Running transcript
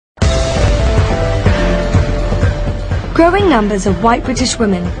Growing numbers of white British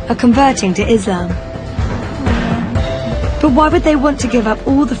women are converting to Islam. But why would they want to give up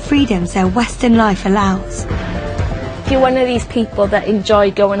all the freedoms their Western life allows? If you're one of these people that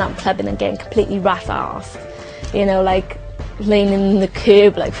enjoy going out clubbing and getting completely rat-assed, you know, like laying in the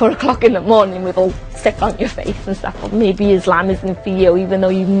curb like 4 o'clock in the morning with all stuff on your face and stuff, well, maybe Islam isn't for you, even though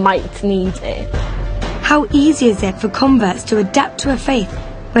you might need it. How easy is it for converts to adapt to a faith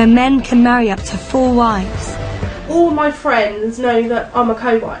where men can marry up to 4 wives? All my friends know that I'm a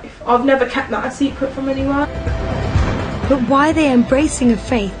co-wife. I've never kept that a secret from anyone. But why are they embracing a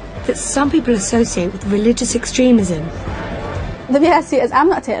faith that some people associate with religious extremism? The way I see it is I'm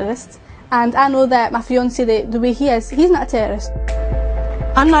not a terrorist, and I know that my fiancé, the way he is, he's not a terrorist.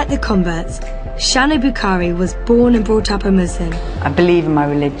 Unlike the converts, Shana Bukhari was born and brought up a Muslim. I believe in my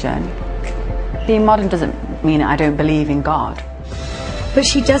religion. Being modern doesn't mean I don't believe in God. But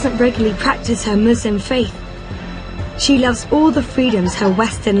she doesn't regularly practice her Muslim faith. She loves all the freedoms her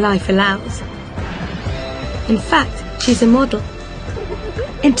Western life allows. In fact, she's a model.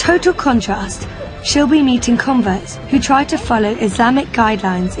 In total contrast, she'll be meeting converts who try to follow Islamic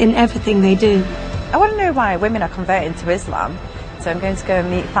guidelines in everything they do. I want to know why women are converting to Islam, so I'm going to go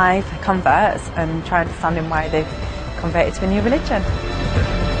and meet 5 converts and try understanding why they've converted to a new religion.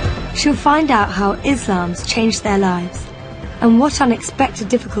 She'll find out how Islam's changed their lives and what unexpected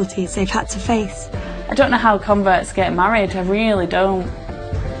difficulties they've had to face. I don't know how converts get married, I really don't.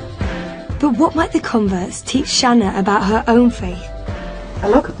 But what might the converts teach Shana about her own faith? I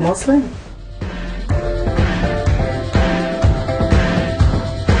look a Muslim.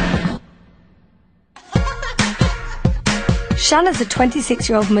 Shana's a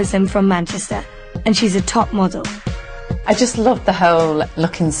 26-year-old Muslim from Manchester, and she's a top model. I just love the whole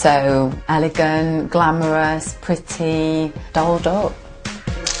looking so elegant, glamorous, pretty, dolled up.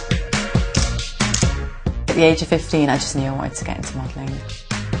 At the age of 15, I just knew I wanted to get into modelling.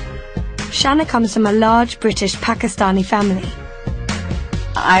 Shana comes from a large British Pakistani family.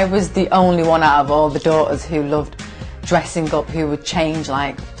 I was the only one out of all the daughters who loved dressing up, who would change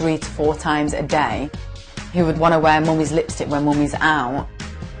like 3 to 4 times a day, who would want to wear mummy's lipstick when mummy's out.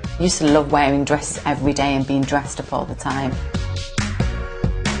 I used to love wearing dresses every day and being dressed up all the time.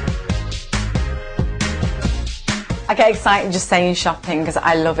 I get excited just saying shopping because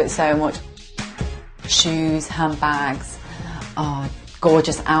I love it so much. Shoes, handbags,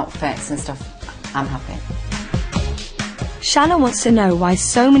 gorgeous outfits and stuff. I'm happy. Shana wants to know why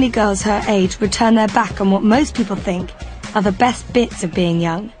so many girls her age would turn their back on what most people think are the best bits of being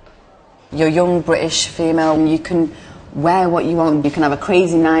young. You're a young British female and you can wear what you want. You can have a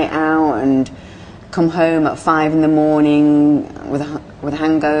crazy night out and come home at 5 in the morning with a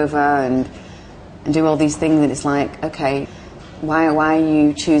hangover and do all these things, and it's like, okay, why are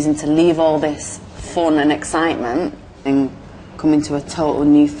you choosing to leave all this fun and excitement and come into a total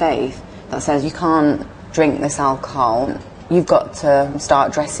new faith that says you can't drink this alcohol, you've got to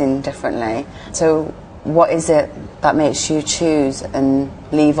start dressing differently. So what is it that makes you choose and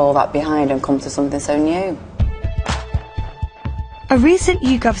leave all that behind and come to something so new? A recent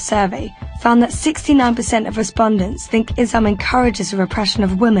YouGov survey found that 69% of respondents think Islam encourages the repression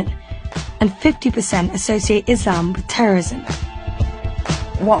of women, and 50% associate Islam with terrorism.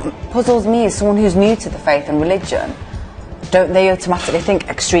 What puzzles me is someone who's new to the faith and religion. Don't they automatically think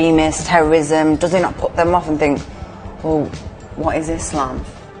extremist, terrorism? Does it not put them off and think, well, what is Islam?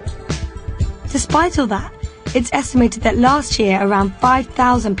 Despite all that, it's estimated that last year around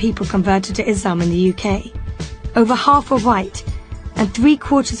 5,000 people converted to Islam in the UK. Over half were white, and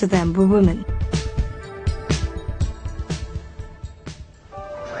 3/4 of them were women.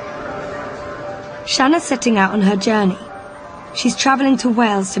 Shana's setting out on her journey. She's travelling to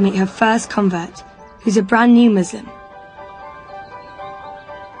Wales to meet her first convert, who's a brand new Muslim.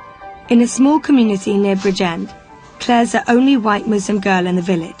 In a small community near Bridgend, Claire's the only white Muslim girl in the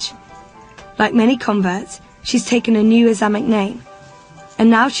village. Like many converts, she's taken a new Islamic name, and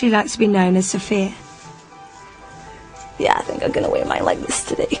now she likes to be known as Sophia. Yeah, I think I'm going to wear mine like this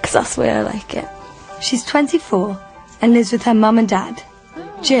today, because that's the way I like it. She's 24 and lives with her mum and dad,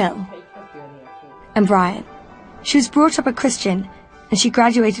 Jill and Brian. She was brought up a Christian, and she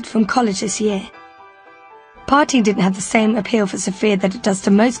graduated from college this year. Partying didn't have the same appeal for Sophia that it does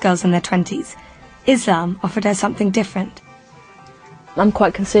to most girls in their 20s. Islam offered her something different. I'm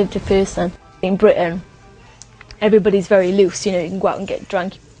quite a conservative person. In Britain, everybody's very loose, you know, you can go out and get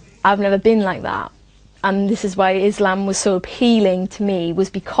drunk. I've never been like that. And this is why Islam was so appealing to me, was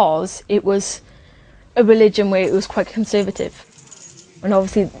because it was a religion where it was quite conservative. And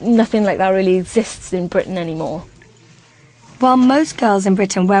obviously nothing like that really exists in Britain anymore. While most girls in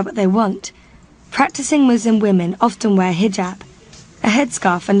Britain wear what they want, Practicing Muslim women often wear hijab, a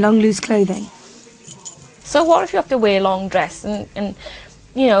headscarf and long loose clothing. So what if you have to wear a long dress and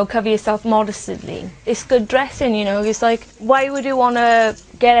you know, cover yourself modestly? It's good dressing, you know. It's like, why would you want to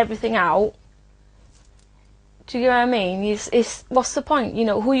get everything out? Do you get what I mean? It's what's the point? You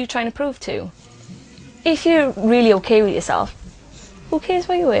know, who are you trying to prove to? If you're really okay with yourself, who cares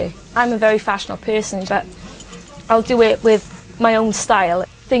what you wear? I'm a very fashionable person, but I'll do it with my own style.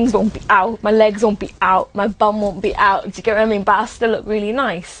 Things won't be out, my legs won't be out, my bum won't be out. Do you get what I mean? But I'll still look really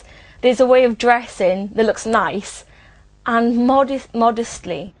nice. There's a way of dressing that looks nice and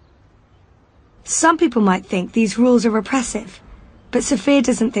modestly. Some people might think these rules are repressive, but Sophia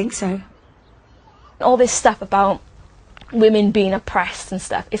doesn't think so. All this stuff about women being oppressed and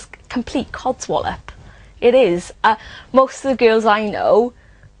stuff is complete codswallop. It is. Most of the girls I know,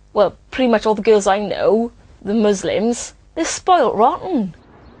 well, pretty much all the girls I know, the Muslims, they're spoilt rotten.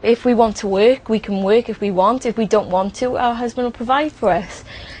 If we want to work, we can work if we want. If we don't want to, our husband will provide for us,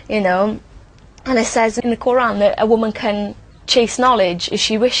 you know. And it says in the Quran that a woman can chase knowledge if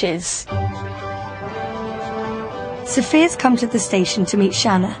she wishes. Sophia's come to the station to meet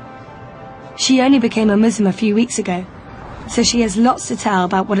Shanna. She only became a Muslim a few weeks ago, so she has lots to tell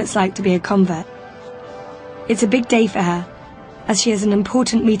about what it's like to be a convert. It's a big day for her, as she has an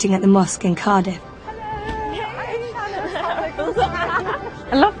important meeting at the mosque in Cardiff.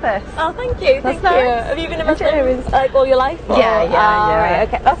 I love this. Oh, thank you. Thank you. nice. Have you been a Muslim like all your life? Or? Yeah. Right,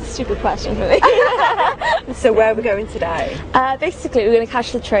 okay, that's a stupid question for me. So where are we going today? Basically, we're going to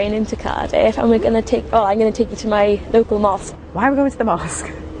catch the train into Cardiff, and we're going to take. Oh, I'm going to take you to my local mosque. Why are we going to the mosque?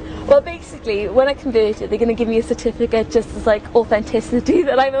 Well, basically, when I converted, they're going to give me a certificate just as like authenticity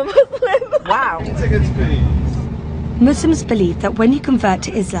that I'm a Muslim. Wow. Tickets, please. Muslims believe that when you convert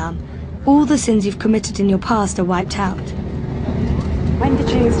to Islam, all the sins you've committed in your past are wiped out. When did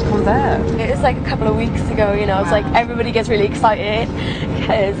you convert? It was like a couple of weeks ago, you know. It's like everybody gets really excited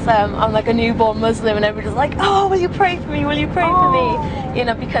because I'm like a newborn Muslim, and everybody's like, oh, will you pray for me? Will you pray for me? You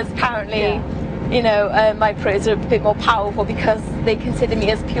know, because apparently, you know, my prayers are a bit more powerful because they consider me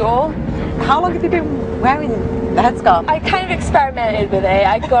as pure. How long have you been wearing the headscarf? I kind of experimented with it,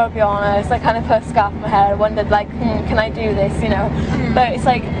 I gotta be honest. I kind of put a scarf in my hair. I wondered, like, can I do this, you know? But it's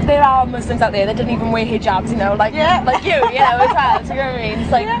like, there are Muslims out there that don't even wear hijabs, you know, like you, you know, as well. Do you know what I mean?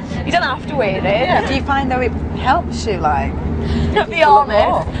 It's like, you don't have to wear it. Yeah. Do you find though it helps you, like? To be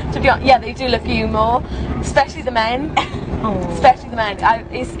honest, yeah, they do look at you more, especially the men. Especially the men.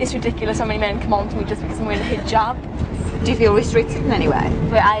 It's ridiculous how many men come on to me just because I'm wearing a hijab. Do you feel restricted in any way?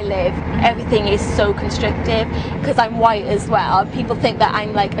 Where I live, everything is so constrictive because I'm white as well. People think that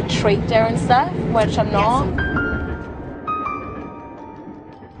I'm like a traitor and stuff, which I'm not.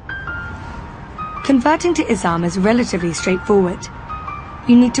 Converting to Islam is relatively straightforward.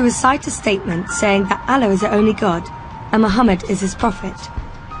 You need to recite a statement saying that Allah is the only God and Muhammad is his prophet.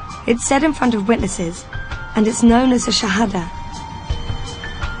 It's said in front of witnesses, and it's known as a shahada.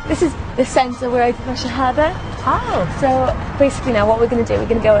 This is the centre where I did my shahada. Oh. So basically now what we're going to do, we're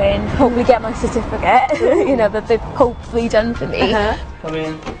going to go in, hopefully get my certificate, you know, that they've hopefully done for me. Come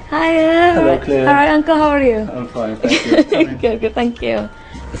in. Hiya. Hello, Claire. All right, Uncle, how are you? I'm fine, thank you. Come in. Good, thank you.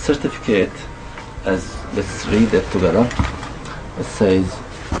 The certificate, let's read it together. It says,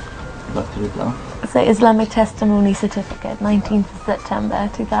 back to read down. It's the Islamic Testimony Certificate, 19th of September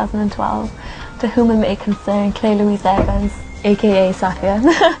 2012. To whom it may concern, Claire Louise Evans, aka Safia.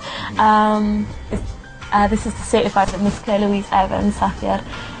 This is to certify that Miss Claire Louise Evans, Safia,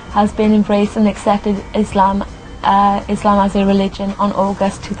 has been embraced and accepted Islam as a religion on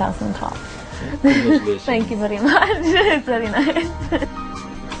August 2012. Thank you very much. It's very nice.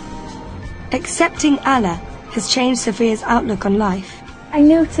 Accepting Allah has changed Sophia's outlook on life. I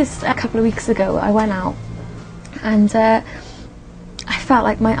noticed a couple of weeks ago, I went out and I felt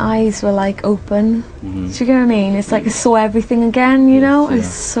like my eyes were like open. Do you get what I mean? It's like I saw everything again, you know? It's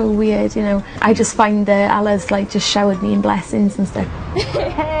so weird, you know? I just find that Allah's like just showered me in blessings and stuff.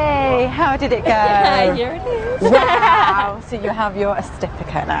 Hey, how did it go? Yeah, here it is. Wow, so you have your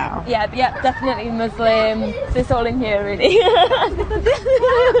certificate now? Yeah, definitely Muslim. It's all in here really.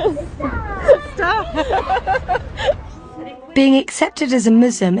 Being accepted as a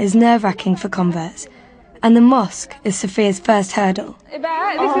Muslim is nerve-wracking for converts, and the mosque is Sophia's first hurdle.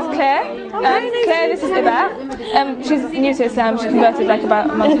 Iba, this is Claire. Claire, this is Iba. She's new to Islam. She converted like about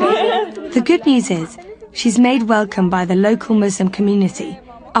a month ago. The good news is, she's made welcome by the local Muslim community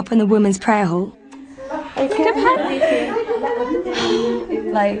up in the women's prayer hall.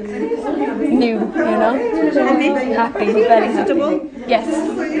 Like new, you know? Happy, very happy. Yes.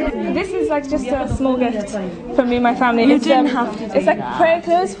 This is like just a small gift from me and my family. You didn't have to do It's like prayer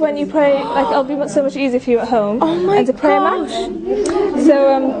clothes. When you pray, like it'll be so much easier for you at home. Oh my and a prayer mat.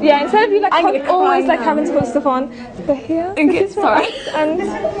 So yeah, instead of you like always like having to put stuff on, they're here. Sorry. And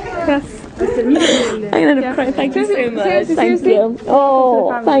yes. I'm gonna cry. Thank you so much. Seriously, Thank you.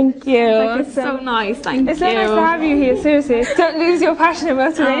 Oh, thank you. It's so nice. Thank you. It's so nice to have you here. Seriously, don't lose your passion and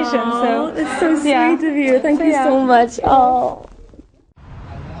motivation. Oh, so it's so sweet of you. Thank you so much. Oh.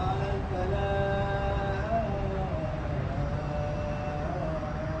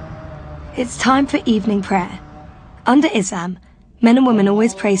 It's time for evening prayer. Under Islam, men and women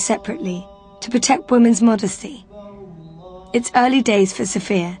always pray separately to protect women's modesty. It's early days for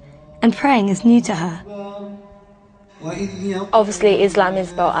Sophia, and praying is new to her. Obviously, Islam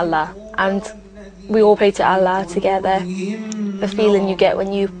is about Allah, and we all pray to Allah together. The feeling you get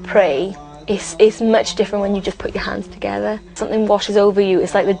when you pray is much different when you just put your hands together. Something washes over you.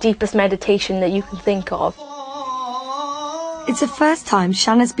 It's like the deepest meditation that you can think of. It's the first time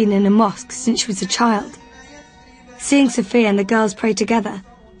Shanna's been in a mosque since she was a child. Seeing Sophia and the girls pray together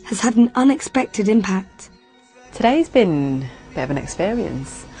has had an unexpected impact. Today's been a bit of an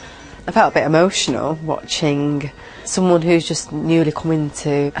experience. I felt a bit emotional watching someone who's just newly come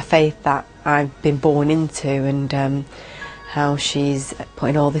into a faith that I've been born into, and how she's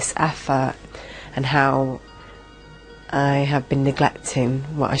putting all this effort and how I have been neglecting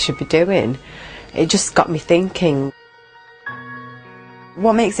what I should be doing. It just got me thinking.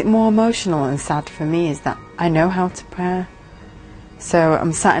 What makes it more emotional and sad for me is that I know how to pray. So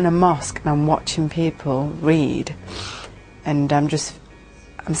I'm sat in a mosque and I'm watching people read, and I'm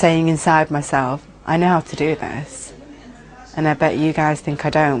saying inside myself, I know how to do this. And I bet you guys think I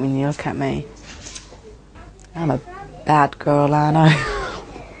don't when you look at me. I'm a bad girl, aren't I?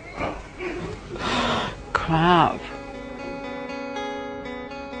 Crap.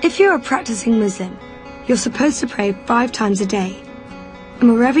 If you're a practicing Muslim, you're supposed to pray 5 times a day.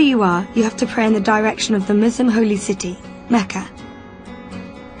 And wherever you are, you have to pray in the direction of the Muslim holy city, Mecca.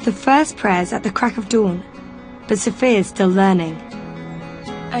 The first prayer's at the crack of dawn, but Sophia's still learning.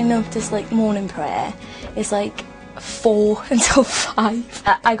 I noticed like morning prayer is like 4 until 5.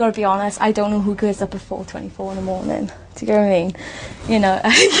 I gotta be honest, I don't know who goes up at 4:24 in the morning. Do you get what I mean? You know,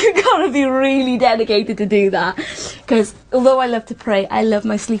 you gotta be really dedicated to do that. Because although I love to pray, I love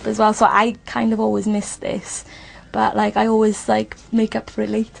my sleep as well. So I kind of always miss this. But like I always like make up for it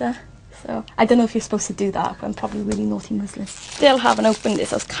later. So I don't know if you're supposed to do that, but I'm probably a really naughty Muslim. Still haven't opened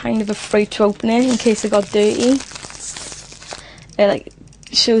this. I was kind of afraid to open it in case it got dirty. It like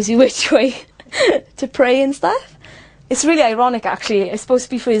shows you which way to pray and stuff. It's really ironic actually. It's supposed to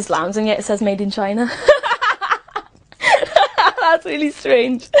be for Islams and yet it says made in China. That's really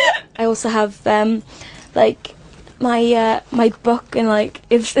strange. I also have like my book, and like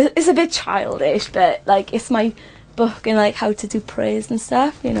it's a bit childish, but like it's my book and like how to do prayers and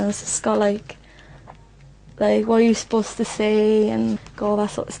stuff, you know. So it's got like what are you supposed to say and got all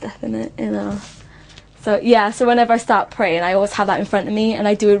that sort of stuff in it, you know. So yeah, so whenever I start praying I always have that in front of me, and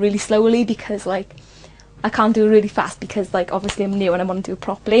I do it really slowly because like I can't do it really fast because like obviously I'm new and I want to do it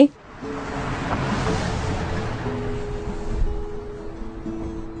properly.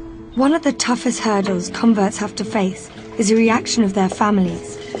 One of the toughest hurdles converts have to face is the reaction of their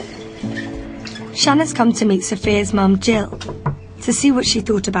families. Shanna's come to meet Sophia's mum, Jill, to see what she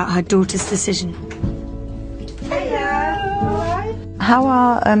thought about her daughter's decision. How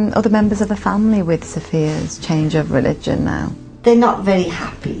are other members of the family with Sophia's change of religion now? They're not very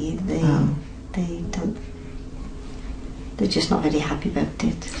happy. They're just not very happy about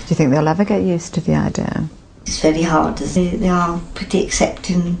it. Do you think they'll ever get used to the idea? It's very hard. They are pretty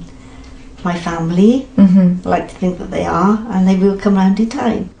accepting my family. I like to think that they are, and they will come round in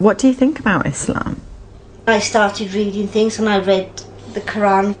time. What do you think about Islam? I started reading things and I read the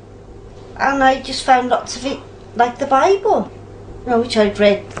Quran, and I just found lots of it like the Bible, you know, which I'd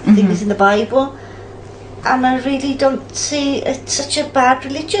read things in the Bible, and I really don't see it's such a bad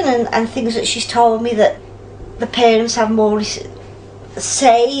religion, and things that she's told me that the parents have more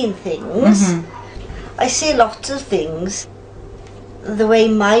say in things. I see lots of things. The way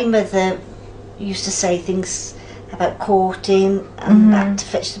my mother used to say things about courting and that to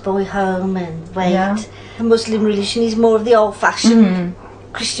fetch the boy home and wait. Yeah. The Muslim religion is more of the old-fashioned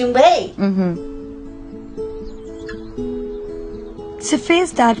Christian way.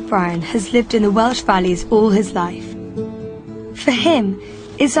 Sophia's dad, Brian, has lived in the Welsh Valleys all his life. For him,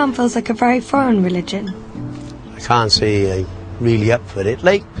 Islam feels like a very foreign religion. I can't say I'm really up for it.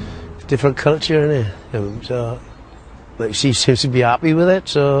 Like, different culture, innit? So, like, she seems to be happy with it,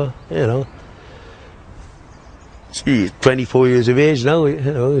 so, you know. She's 24 years of age now, you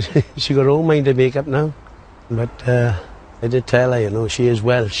know, she got her own mind to make up now. But I did tell her, you know, she is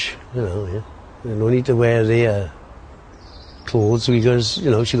Welsh, you know, yeah. There's no need to wear their clothes because,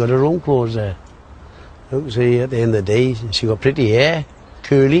 you know, she got her own clothes there. See, at the end of the day, she got pretty hair,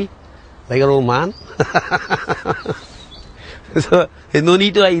 curly, like her old man. So there's no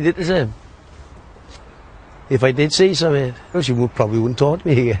need to hide it, is there? If I did say something, she probably wouldn't talk to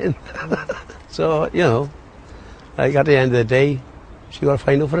me again. So, you know, like at the end of the day, she got to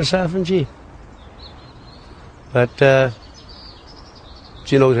find out for herself, isn't she? But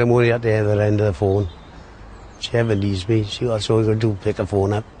she knows I'm only at the end of the phone. If she ever needs me, she also got to pick the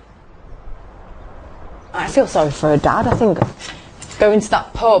phone up. I feel sorry for her dad. I think going to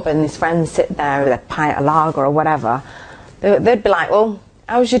that pub and his friends sit there with a pint of lager or whatever, they'd be like, well,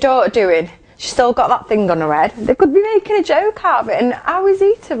 how's your daughter doing? She's still got that thing on her head. They could be making a joke out of it, and how is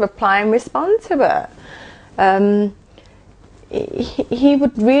he to reply and respond to it? He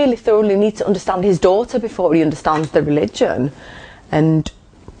would really thoroughly need to understand his daughter before he understands the religion, and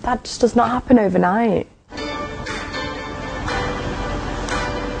that just does not happen overnight.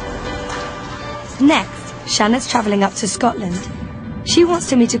 Next, Shanna's travelling up to Scotland. She wants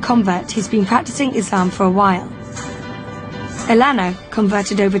to meet a convert who's been practising Islam for a while. Ilana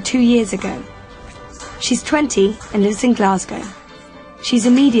converted over 2 years ago. She's 20 and lives in Glasgow. She's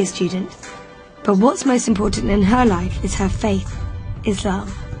a media student, but what's most important in her life is her faith, Islam.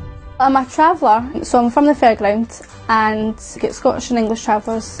 I'm a traveller, so I'm from the fairground and get Scottish and English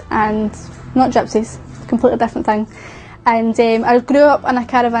travellers and not gypsies, completely different thing. And I grew up on a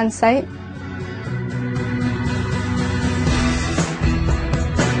caravan site.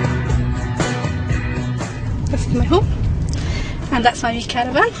 This is my home, and that's my wee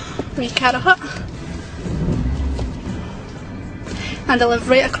caravan, wee cara hut. And I live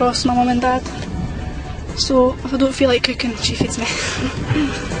right across my mum and dad. So if I don't feel like cooking, she feeds me.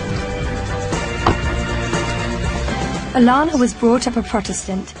 Ilana was brought up a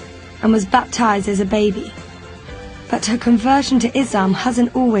Protestant and was baptised as a baby. But her conversion to Islam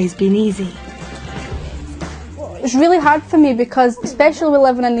hasn't always been easy. It's really hard for me because, especially we're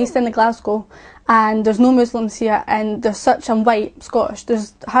living in the east end of Glasgow, and there's no Muslims here, and there's such, I'm white, Scottish,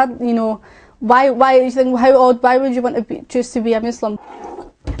 there's hard, you know, why you think, how odd, why would you want to choose to be a Muslim?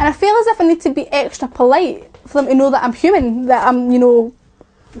 And I feel as if I need to be extra polite for them to know that I'm human, that I'm, you know,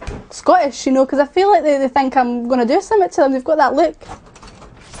 Scottish, you know, because I feel like they think I'm going to do something to them, they've got that look.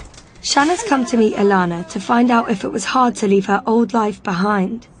 Shanna's come to meet Ilana to find out if it was hard to leave her old life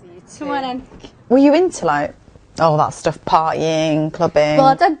behind. Come on in. Were you into, like, all that stuff, partying, clubbing? Well,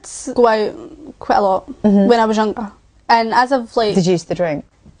 I did go out quite a lot when I was younger. And as of like... Did you used to drink?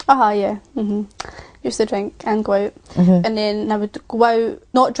 Yeah. Used to drink and go out. And then I would go out,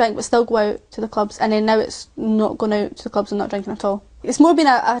 not drink, but still go out to the clubs. And then now it's not going out to the clubs and not drinking at all. It's more been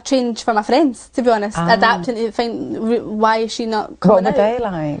a change for my friends, to be honest. Adapting to find why is she not coming out. What were they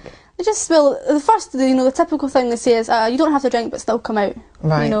like? They just, well, the first, you know, the typical thing they say is, you don't have to drink but still come out.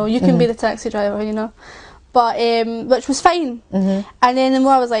 Right. You know, you can be the taxi driver, you know. But, which was fine. And then the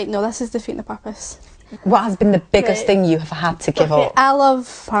more I was like, no, this is defeating the purpose. What has been the biggest thing you have had to give up? I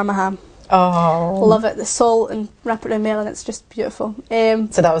love Parma ham. Oh. Love it, the salt, and wrap it in mail, and it's just beautiful. So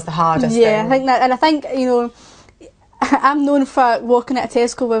that was the hardest thing? Yeah, I think that, and I think, you know, I'm known for walking at a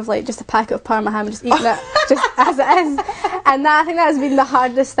Tesco with like just a packet of Parma ham and just eating it just as it is. And I think that has been the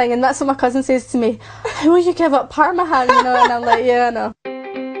hardest thing, and that's what my cousin says to me, how will you give up Parma ham, you know? And I'm like, yeah, I know.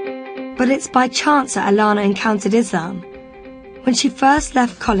 But it's by chance that Ilana encountered Islam. When she first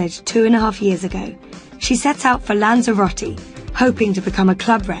left college 2.5 years ago, she set out for Lanzarote, hoping to become a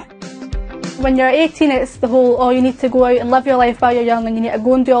club rep. When you're 18, it's the whole, oh, you need to go out and live your life while you're young, and you need to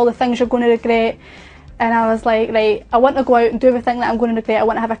go and do all the things you're going to regret. And I was like, right, I want to go out and do everything that I'm going to regret. I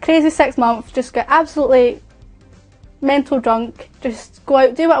want to have a crazy 6 months, just get absolutely mental drunk, just go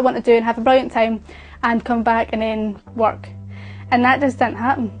out, do what I want to do and have a brilliant time, and come back and then work. And that just didn't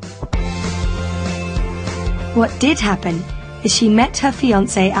happen. What did happen is she met her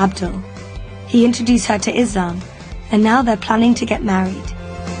fiancé Abdul. He introduced her to Islam, and now they're planning to get married.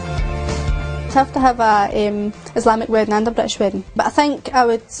 I'd have to have a Islamic wedding and a British wedding, but I think I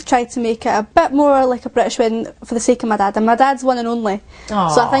would try to make it a bit more like a British wedding for the sake of my dad, and my dad's one and only.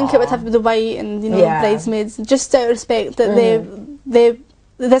 Aww. So I think it would have to be the white and, you know, bridesmaids, just out of respect that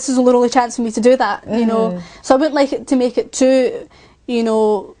this is the only chance for me to do that, you know. So I wouldn't like it to make it too, you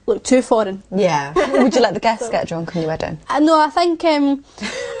know, look too foreign. Yeah. Would you let the guests get drunk on your wedding? No, I think, I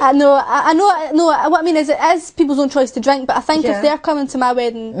know, what I mean is it is people's own choice to drink, but I think if they're coming to my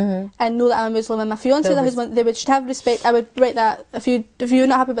wedding and know that I'm a Muslim and my fiancé, they would should have respect. I would write that, if you're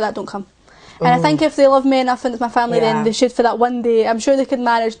not happy with that, don't come. And I think if they love me enough and it's my family, then they should, for that one day, I'm sure they could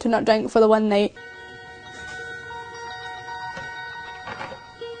manage to not drink for the one night.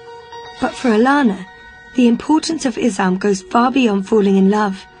 But for Alana, the importance of Islam goes far beyond falling in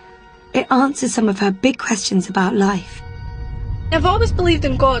love. It answers some of her big questions about life. I've always believed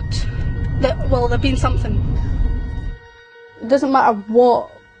in God, that, well, there being something. It doesn't matter what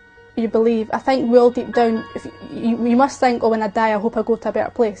you believe. I think we all deep down, if you must think, oh, when I die, I hope I go to a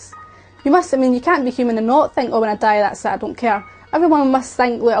better place. You must, I mean, you can't be human and not think, oh, when I die, that's it, I don't care. Everyone must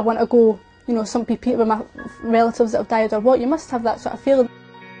think, like, I want to go, you know, some people with my relatives that have died or what. You must have that sort of feeling.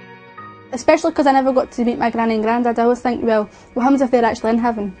 Especially because I never got to meet my granny and granddad. I always think, well, what happens if they're actually in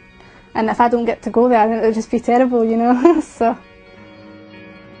heaven? And if I don't get to go there, then it would just be terrible, you know. So.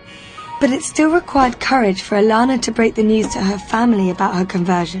 But it still required courage for Alana to break the news to her family about her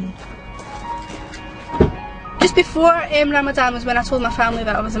conversion. Just before Ramadan was when I told my family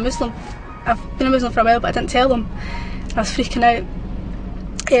that I was a Muslim. I've been a Muslim for a while, but I didn't tell them. I was freaking out.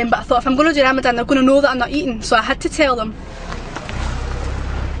 But I thought, if I'm going to do Ramadan, they're going to know that I'm not eating, so I had to tell them.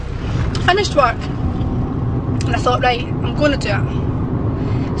 Finished work, and I thought, right, I'm going to do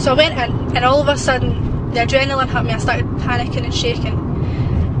it. So I went in, and all of a sudden, the adrenaline hit me. I started panicking and shaking.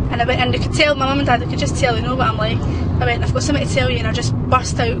 And I went in, they could tell, my mum and dad, they could just tell, they know what I'm like. I went, I've got something to tell you, and I just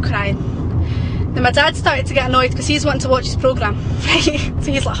burst out crying. Then my dad started to get annoyed because he's wanting to watch his programme. So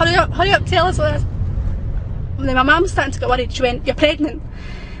he's like, hurry up, tell us what it is. And then my mum's starting to get worried. She went, you're pregnant.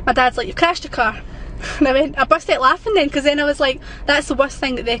 My dad's like, you've crashed your car. And I burst out laughing then, because then I was like, that's the worst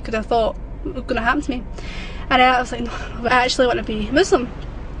thing that they could have thought was going to happen to me. And I was like, no, I actually want to be Muslim.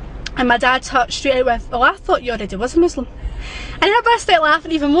 And my dad touched straight out with, oh, I thought you already was a Muslim. And then I burst out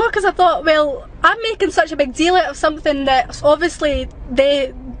laughing even more, because I thought, well, I'm making such a big deal out of something that obviously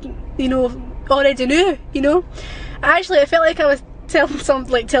they, you know, already knew, you know. Actually, it felt like I was telling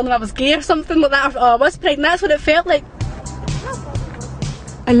them I was gay or something like that, or I was pregnant. That's what it felt like.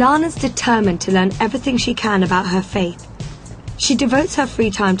 Alana's determined to learn everything she can about her faith. She devotes her free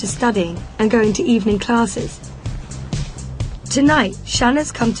time to studying and going to evening classes. Tonight,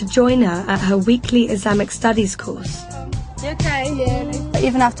 Shanna's come to join her at her weekly Islamic studies course. Okay, yeah.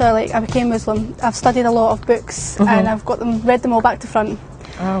 Even after I became Muslim, I've studied a lot of books and I've read them all back to front.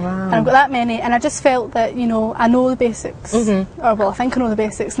 Oh wow. And I've got that many, and I just felt that, you know, I know the basics. Or well, I think I know the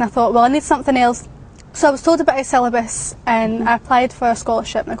basics, and I thought, well, I need something else. So I was told about a syllabus, and I applied for a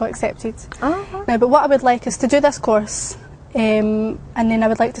scholarship and I got accepted. Now, but what I would like is to do this course, and then I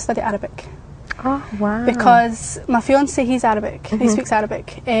would like to study Arabic. Oh wow. Because my fiancé, he's Arabic, he speaks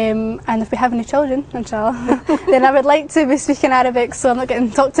Arabic, and if we have any children, inshallah, then I would like to be speaking Arabic, so I'm not getting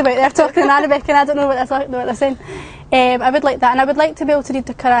talked about. They're talking in Arabic and I don't know what they're saying. I would like that, and I would like to be able to read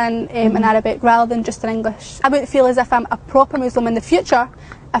the Quran in Arabic rather than just in English. I wouldn't feel as if I'm a proper Muslim in the future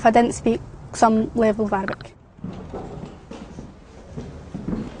if I didn't speak some level of Arabic.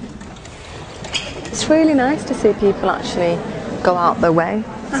 It's really nice to see people actually go out their way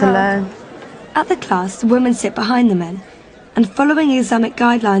to learn. At the class, the women sit behind the men, and following Islamic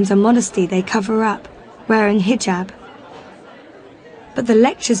guidelines on modesty, they cover up, wearing hijab. But the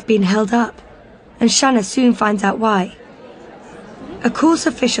lecture's been held up, and Shanna soon finds out why. A course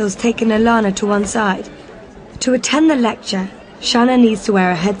official's taken Alana to one side. To attend the lecture, Shanna needs to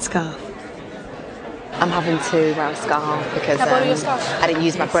wear a headscarf. I'm having to wear a scarf because I didn't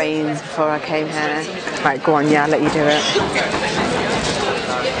use my brains before I came here. Right, go on, yeah, I'll let you do it.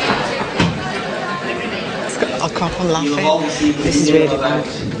 I can't, I'm laughing. This is really bad.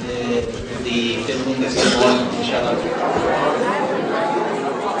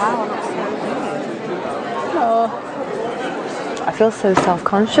 I feel so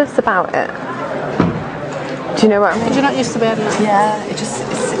self-conscious about it. Do you know what I mean? Because you're not used to wearing it. Yeah, it just...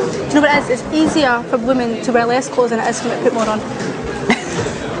 Do you know what it is? It's easier for women to wear less clothes than it is for me to put more on.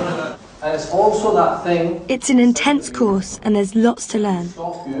 And it's also that thing... It's an intense course and there's lots to learn.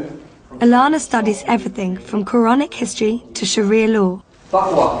 Alana studies everything from Quranic history to Sharia law.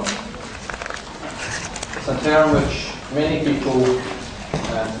 Taqwa. It's a term which many people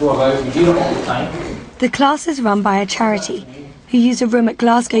throw about. We hear it all the time. The class is run by a charity who use a room at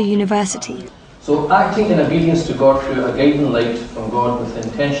Glasgow University. So acting in obedience to God through a guiding light from God with the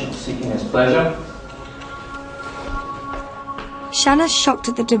intention of seeking His pleasure. Shanna's shocked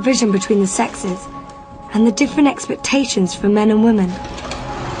at the division between the sexes and the different expectations for men and women.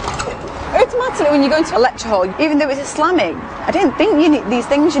 It's my started when you go into a lecture hall, even though it's Islamic, I didn't think you need these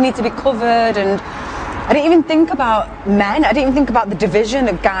things, you need to be covered, and I didn't even think about men. I didn't even think about the division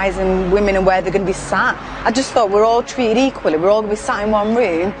of guys and women and where they're going to be sat. I just thought we're all treated equally, we're all going to be sat in one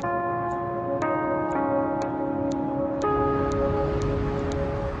room.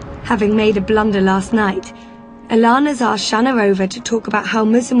 Having made a blunder last night, Alana's asked Shanna over to talk about how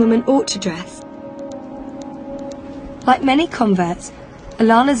Muslim women ought to dress. Like many converts,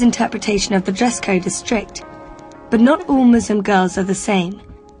 Alana's interpretation of the dress code is strict, but not all Muslim girls are the same,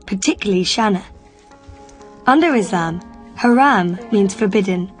 particularly Shanna. Under Islam, haram means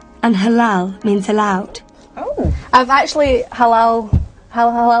forbidden and halal means allowed. Oh. I've actually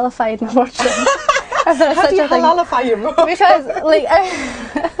halalified my wardrobe. How do you halalify your robe? Because, like,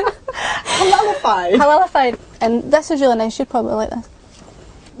 Halalified? And this is really nice, you'd probably like this.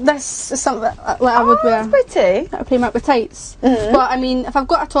 This is something that I would wear. That's pretty. At a Primark with tights. But I mean, if I've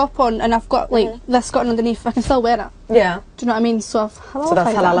got a top on and I've got like this skirt underneath, I can still wear it. Yeah. Do you know what I mean? So I've halalified. So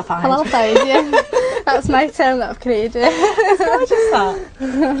that's halalified. Halalified, yeah. That's my term that I've created. What is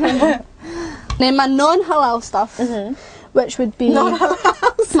that? Now my non-halal stuff, which would be my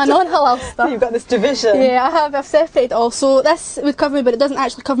non-halal stuff. You've got this division. Yeah, I've separated all. So this would cover me, but it doesn't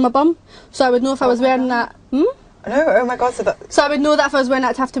actually cover my bum. So I would know if I was wearing that. No, oh my god, so I would know that if I was wearing that,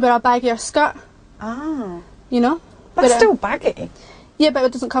 I'd have to wear a baggier skirt. Ah. You know? That's still baggy. Yeah, but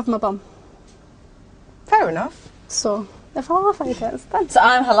it doesn't cover my bum. Fair enough. So, if halalified it, it's done. So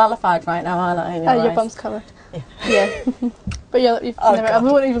I'm halalified right now, aren't I? Your bum's covered. Yeah. But you've never, I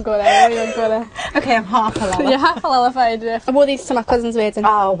won't even go there. Okay, I'm half halal. You're half halalified. Yeah. I wore these to my cousin's wedding.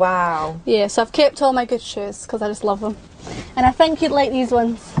 Oh, wow. Yeah, so I've kept all my good shoes because I just love them. And I think you'd like these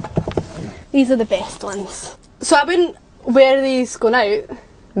ones. These are the best ones. So I wouldn't wear these going out.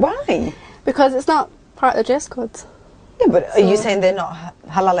 Why? Because it's not part of the dress code. Yeah, but are you saying they're not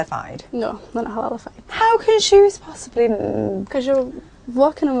halalified? No, they're not halalified. How can shoes possibly... Because you're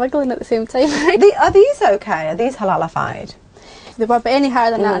walking and wiggling at the same time. Are these okay? Are these halalified? They were, but any higher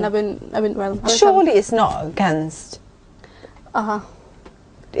than that, and I wouldn't wear them. Surely it's not against... I've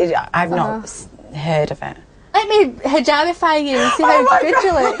not heard of it. Let me hijabify you and see how good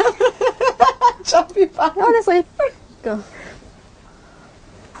you look. Hijabify. Honestly. Go.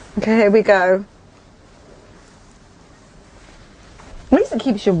 Okay, here we go. At least it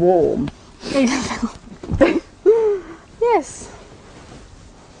keeps you warm. Yes.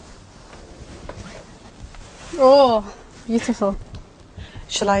 Oh, beautiful.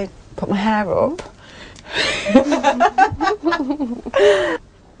 Shall I put my hair up?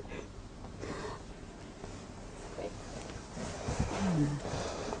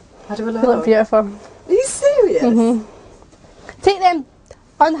 How do I look? You look beautiful. Are you serious? Take them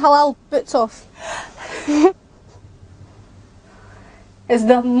unhalal boots off. It's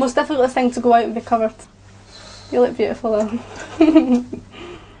the most difficult thing to go out and be covered. You look beautiful though.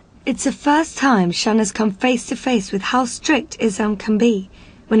 It's the first time Shanna's come face to face with how strict Islam can be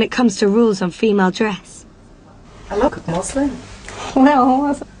when it comes to rules on female dress. I look Muslim.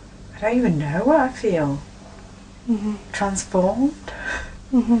 Well, I don't even know what I feel. Transformed.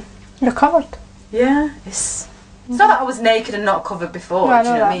 You're covered. Yeah, it's not that I was naked and not covered before. No, do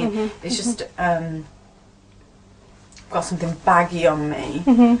you know what I mean? that. It's just got something baggy on me,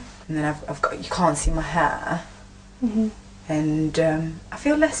 and then I've got, you can't see my hair, and I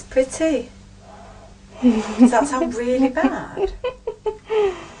feel less pretty. Does that sound really bad?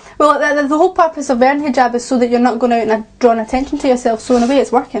 Well, the whole purpose of wearing hijab is so that you're not going out and drawing attention to yourself. So in a way,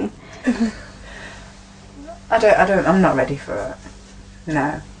 it's working. I'm not ready for it.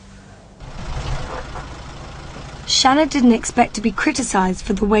 No. Shanna didn't expect to be criticised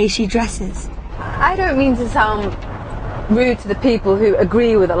for the way she dresses. I don't mean to sound rude to the people who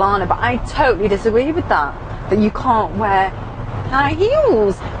agree with Alana, but I totally disagree with that. That you can't wear high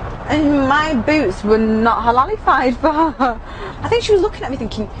heels. And my boots were not halalified for her. I think she was looking at me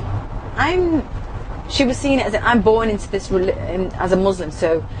thinking, she was seeing it as I'm born into this as a Muslim,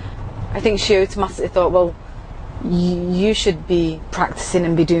 so I think she automatically thought, well, you should be practicing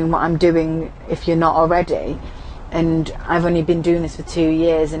and be doing what I'm doing if you're not already. And I've only been doing this for 2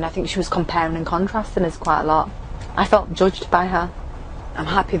 years, and I think she was comparing and contrasting us quite a lot. I felt judged by her. I'm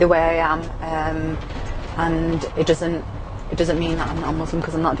happy the way I am, and it doesn't mean that I'm not a Muslim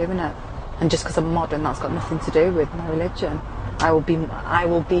because I'm not doing it. And just because I'm modern, that's got nothing to do with my religion. I will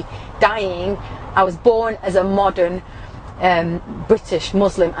be dying. I was born as a modern British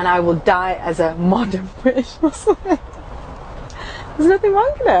Muslim, and I will die as a modern British Muslim. There's nothing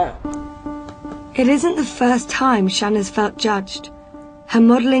wrong with it. It isn't the first time Shanna's felt judged. Her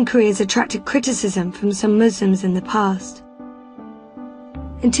modelling career's attracted criticism from some Muslims in the past.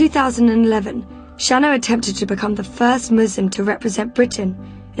 In 2011, Shanna attempted to become the first Muslim to represent Britain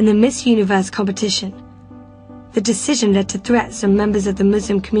in the Miss Universe competition. The decision led to threats from members of the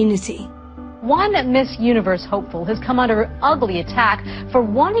Muslim community. One Miss Universe hopeful has come under ugly attack for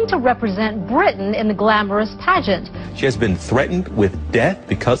wanting to represent Britain in the glamorous pageant. She has been threatened with death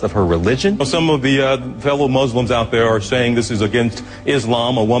because of her religion. Some of the fellow Muslims out there are saying this is against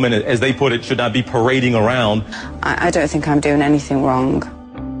Islam. A woman, as they put it, should not be parading around. I don't think I'm doing anything wrong.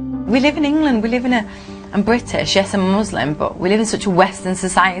 We live in England, I'm British, yes I'm Muslim, but we live in such a Western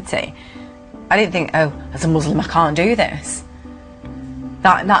society. I didn't think, oh, as a Muslim I can't do this.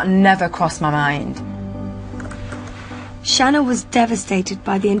 That never crossed my mind. Shanna was devastated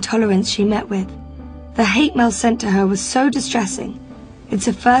by the intolerance she met with. The hate mail sent to her was so distressing. It's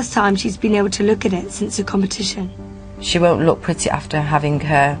the first time she's been able to look at it since the competition. She won't look pretty after having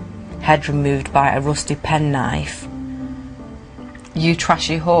her head removed by a rusty penknife. You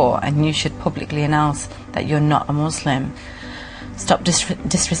trashy whore, and you should publicly announce that you're not a Muslim. Stop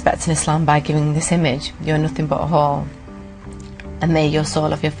disrespecting Islam by giving this image. You're nothing but a whore. And may your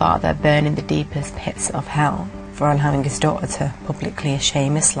soul of your father burn in the deepest pits of hell for allowing his daughter to publicly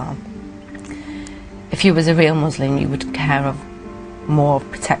shame Islam. If you was a real Muslim, you would care more of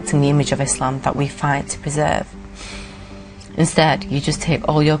protecting the image of Islam that we fight to preserve. Instead, you just take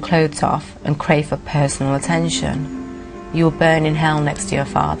all your clothes off and crave for personal attention. You will burn in hell next to your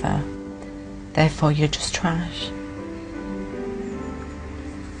father. Therefore, you're just trash.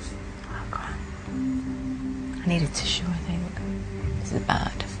 Oh, God. I need a tissue, I think. This is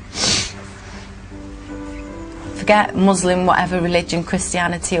bad. Forget Muslim, whatever religion,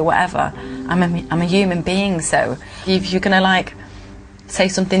 Christianity or whatever. I'm a human being, so if you're gonna say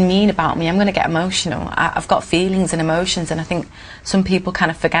something mean about me, I'm gonna get emotional. I've got feelings and emotions, and I think some people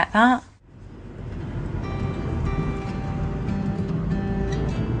kind of forget that.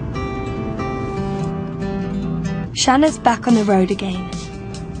 Shanna's back on the road again.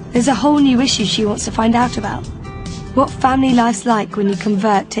 There's a whole new issue she wants to find out about. What family life's like when you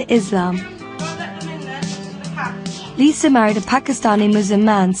convert to Islam. Lisa married a Pakistani Muslim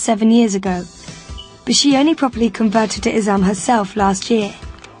man 7 years ago, but she only properly converted to Islam herself last year.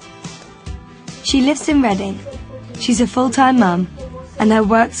 She lives in Reading. She's a full-time mum, and her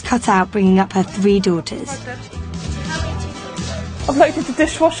work's cut out bringing up her 3 daughters. I've loaded the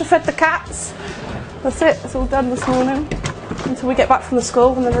dishwasher, fed the cats. That's it, it's all done this morning. Until we get back from the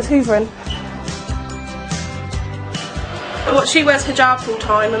school, and then there's hoovering. Well, she wears hijab full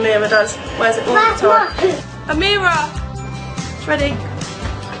time, Amira does. Wears it all the time. Amira! It's ready.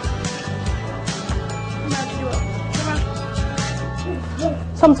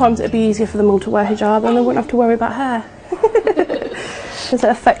 Sometimes it'd be easier for them all to wear hijab and they wouldn't have to worry about hair. Does it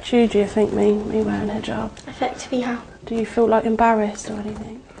affect you, do you think, me wearing hijab? Affects me how? Do you feel embarrassed or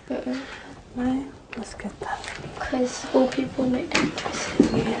anything? Mm-mm. No? That's good then. Because all people make dangerous.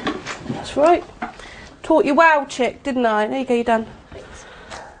 Yeah, that's right. Taught you well, chick, didn't I? There you go, you're done.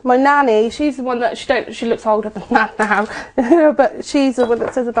 My nanny, she's the one that she looks older than that now, but she's the one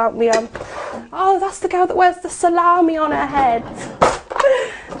that says about me, oh, that's the girl that wears the salami on her head.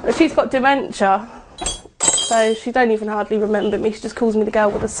 But she's got dementia, so she don't even hardly remember me. She just calls me the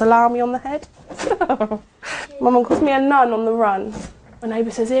girl with the salami on the head. My mum calls me a nun on the run. My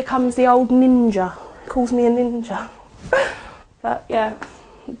neighbour says, here comes the old ninja. Calls me a ninja. But yeah,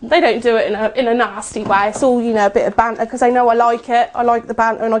 they don't do it in a nasty way. It's all, a bit of banter, because they know I like it. I like the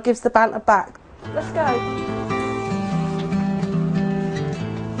banter, and I gives the banter back. Let's go.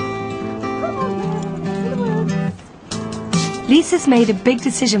 Lisa's made a big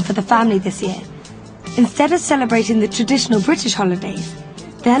decision for the family this year. Instead of celebrating the traditional British holidays,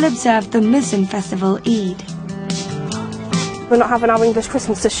 they'll observe the Muslim festival Eid. We're not having our English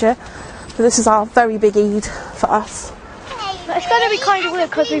Christmas this year, so this is our very big Eid for us. It's going to be kind of weird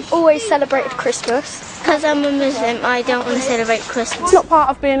because we've always celebrated Christmas. Because I'm a Muslim, I don't want to celebrate Christmas. It's not part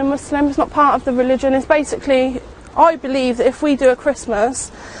of being a Muslim, it's not part of the religion. It's basically, I believe that if we do a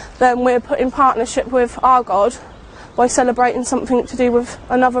Christmas, then we're put in partnership with our God by celebrating something to do with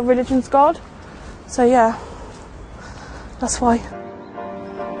another religion's God. So yeah, that's why.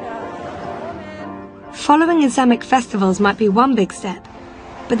 Following Islamic festivals might be one big step,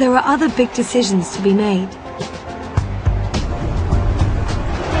 but there are other big decisions to be made.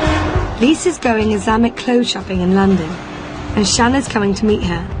 Lisa's going Islamic clothes shopping in London, and Shanna's coming to meet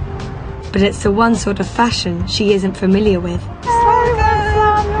her. But it's the one sort of fashion she isn't familiar with.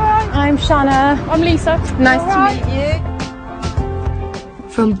 I'm Shanna. I'm Lisa. Nice to meet you.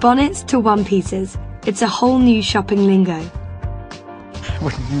 From bonnets to one-pieces, it's a whole new shopping lingo. I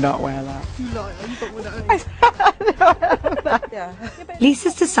would not wear that.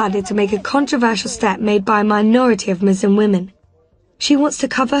 Lisa's decided to make a controversial step made by a minority of Muslim women. She wants to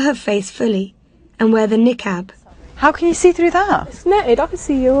cover her face fully and wear the niqab. How can you see through that? It's netted, I can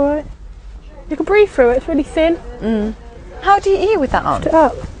see you alright. You can breathe through it, it's really thin. How do you eat with that on? Lift it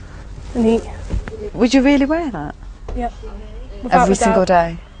up and eat. Would you really wear that? Yep. Every single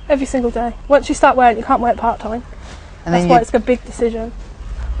day? Every single day. Once you start wearing it, you can't wear it part-time. And That's why it's a big decision.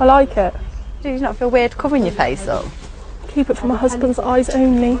 I like it. Do you not feel weird covering your face up? Keep it from my husband's eyes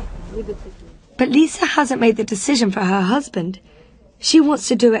only. But Lisa hasn't made the decision for her husband. She wants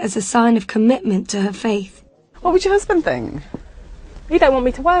to do it as a sign of commitment to her faith. What would your husband think? He don't want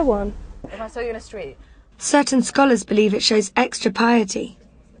me to wear one. If I saw you in a street. Certain scholars believe it shows extra piety,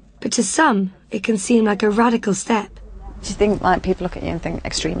 but to some, it can seem like a radical step. Do you think like people look at you and think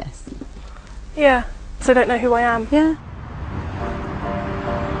extremists? Yeah, so they don't know who I am. Yeah.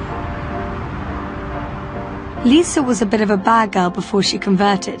 Lisa was a bit of a bad girl before she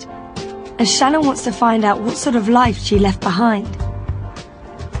converted, and Shannon wants to find out what sort of life she left behind.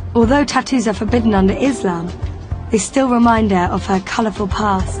 Although tattoos are forbidden under Islam, they still remind her of her colourful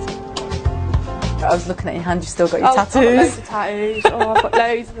past. I was looking at your hand, you've still got your tattoos. I've got loads of tattoos. I've got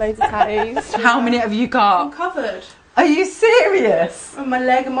loads and loads of tattoos. How many have you got? I'm covered. Are you serious? On my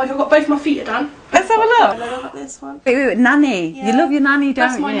leg and I've got both my feet are done. Let's have a look. I've got this one. Wait, nanny. Yeah. You love your nanny, don't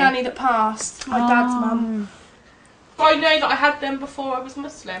you? That's my nanny that passed. My dad's mum. I know that I had them before I was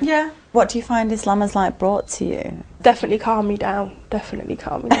Muslim. Yeah. What do you find Islam has like brought to you? Definitely calmed me down. Definitely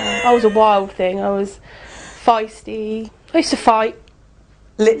calmed me down. I was a wild thing. I was feisty. I used to fight.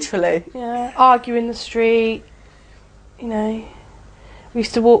 Literally? Yeah. Argue in the street. You know. We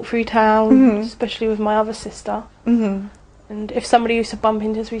used to walk through town, especially with my other sister. And if somebody used to bump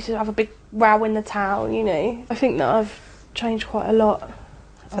into us, we used to have a big row in the town, you know. I think that I've changed quite a lot.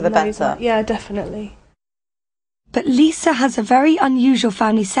 For the better? Yeah, definitely. But Lisa has a very unusual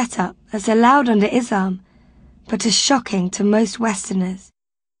family setup that's allowed under Islam, but is shocking to most Westerners.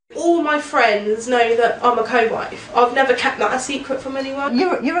 All my friends know that I'm a co-wife. I've never kept that a secret from anyone.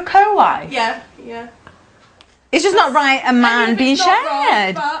 You're a co-wife? Yeah, yeah. It's just not right a man being it's not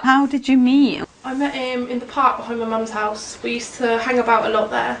shared. right, How did you meet? I met him in the park behind my mum's house. We used to hang about a lot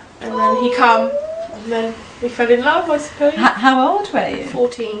there, and then he come, and then we fell in love, I suppose. How old were you?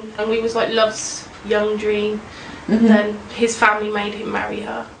 14, and we was like love's young dream. And then his family made him marry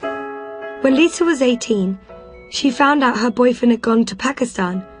her. When Lisa was 18, she found out her boyfriend had gone to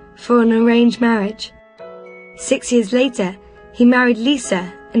Pakistan for an arranged marriage. 6 years later, he married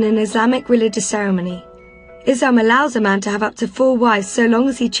Lisa in an Islamic religious ceremony. Islam allows a man to have up to 4 wives so long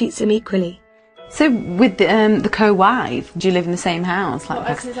as he treats them equally. So with the co-wife, do you live in the same house? Like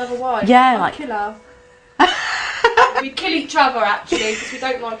as his other wife? Yeah, I'd like kill her. We'd kill each other actually because we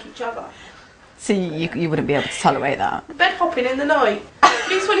don't like each other. So you wouldn't be able to tolerate that? Bed hopping in the night. At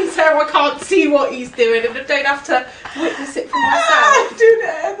least when he's there I can't see what he's doing and I don't have to witness it for myself. Doing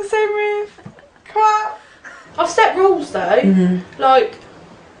it in the same room. Crap. I've set rules though. Like,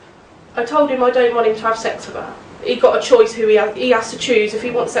 I told him I don't want him to have sex with her. He got a choice who he has to choose. If he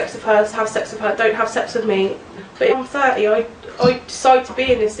wants sex with her, have sex with her. Don't have sex with me. But I'm 30. I decide to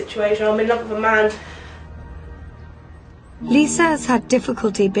be in this situation. I'm in love with a man. Lisa has had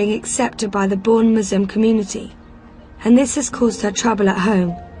difficulty being accepted by the born Muslim community, and this has caused her trouble at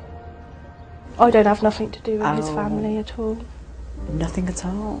home. I don't have nothing to do with his family at all. Nothing at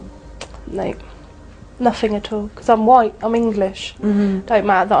all? No, nothing at all. Because I'm white, I'm English. Don't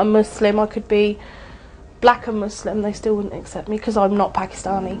matter that I'm Muslim, I could be black and Muslim, they still wouldn't accept me because I'm not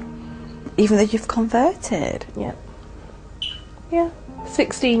Pakistani. Even though you've converted? Yeah. Yeah,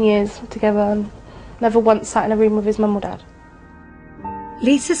 16 years together and never once sat in a room with his mum or dad.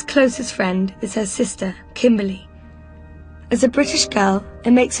 Lisa's closest friend is her sister, Kimberly. As a British girl,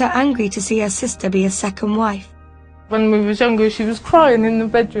 it makes her angry to see her sister be a second wife. When we was younger, she was crying in the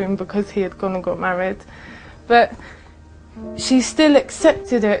bedroom because he had gone and got married. But she still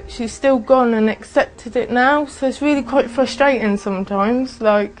accepted it. She's still gone and accepted it now. So it's really quite frustrating sometimes.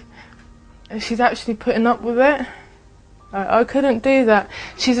 Like, she's actually putting up with it. I couldn't do that.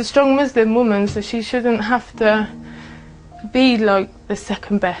 She's a strong Muslim woman, so she shouldn't have to be like the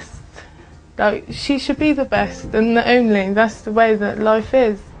second best. Like, she should be the best and the only. That's the way that life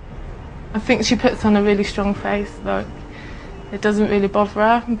is. I think she puts on a really strong face. Like, it doesn't really bother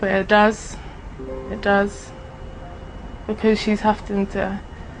her, but it does. It does. Because she's having to,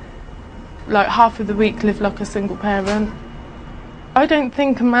 like, half of the week live like a single parent. I don't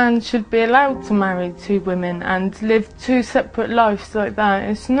think a man should be allowed to marry 2 women and live 2 separate lives like that.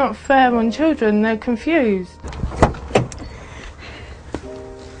 It's not fair on children, they're confused.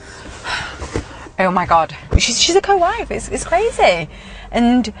 Oh my God, she's a co-wife. It's crazy,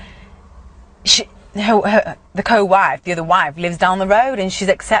 and the co-wife, the other wife, lives down the road, and she's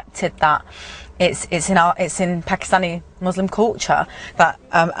accepted that it's in Pakistani Muslim culture that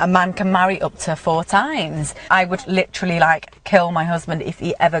a man can marry up to 4 times. I would literally like kill my husband if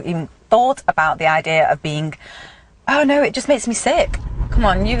he ever even thought about the idea of being. Oh no, it just makes me sick. Come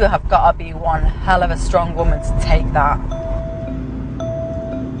on, you have got to be one hell of a strong woman to take that.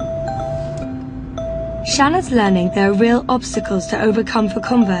 Shanna's learning there are real obstacles to overcome for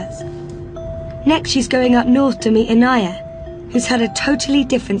converts. Next, she's going up north to meet Anaya, who's had a totally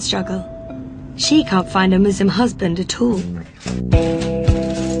different struggle. She can't find a Muslim husband at all.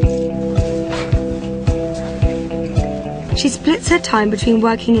 She splits her time between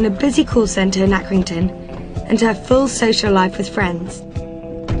working in a busy call centre in Accrington and her full social life with friends.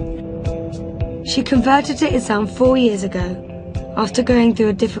 She converted to Islam 4 years ago, after going through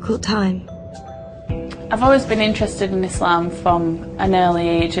a difficult time. I've always been interested in Islam from an early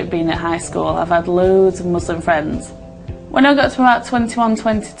age of being at high school. I've had loads of Muslim friends. When I got to about 21,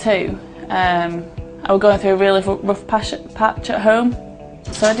 22, I was going through a really rough patch at home.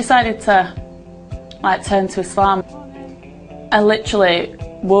 So I decided to turn to Islam. I literally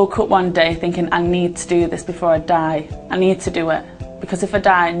woke up one day thinking, I need to do this before I die. I need to do it. Because if I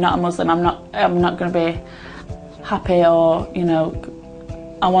die not a Muslim, I'm not going to be happy, or, you know,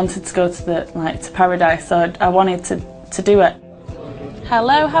 I wanted to go to paradise, so I wanted to do it.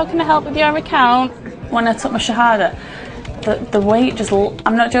 Hello, how can I help with your account? When I took my Shahada, the weight just,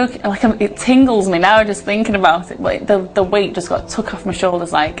 I'm not joking, it tingles me now just thinking about it. Like the weight just got took off my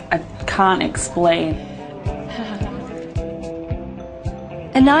shoulders, like I can't explain.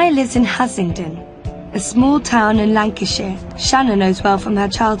 Anaya lives in Haslingden, a small town in Lancashire Shanna knows well from her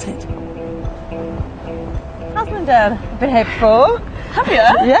childhood. Haslingden, I've been here before. Have you?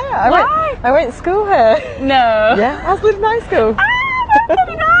 Yeah, I went to school here. No. Yeah, Haslingden High School. Ah, that's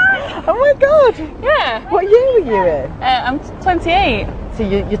pretty nice. Oh my God. Yeah. What year were you in? I'm 28. So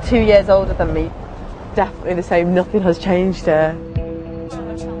you're 2 years older than me. Definitely the same. Nothing has changed here.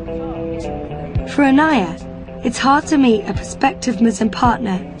 For Anaya, it's hard to meet a prospective Muslim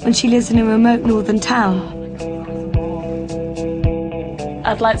partner when she lives in a remote northern town.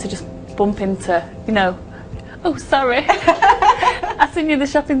 I'd like to just bump into, you know, oh sorry, I seen you in the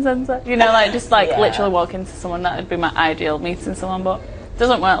shopping centre. You know, literally walk into someone. That would be my ideal, meeting someone, but it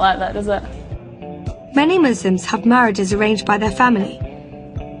doesn't work like that, does it? Many Muslims have marriages arranged by their family,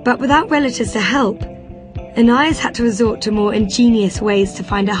 but without relatives to help, Anaya's had to resort to more ingenious ways to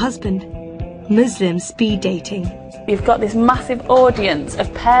find a husband. Muslim speed dating. You've got this massive audience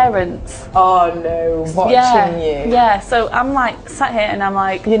of parents. Oh no, watching you. Yeah, so I'm like sat here and I'm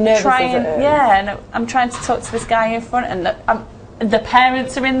like trying, and I'm trying to talk to this guy in front, and the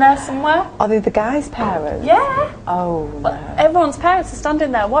parents are in there somewhere. Are they the guy's parents? Yeah. Oh no. Everyone's parents are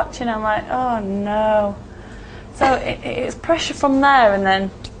standing there watching. I'm like, oh no. So it's pressure from there,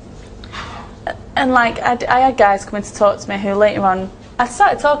 and like I had guys coming to talk to me who later on I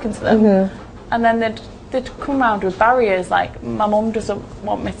started talking to them, and then they'd come round with barriers like, my mum doesn't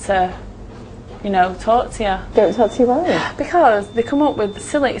want me to, you know, talk to you. Don't talk to you why? Because they come up with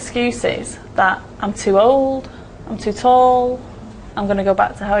silly excuses that I'm too old, I'm too tall, I'm going to go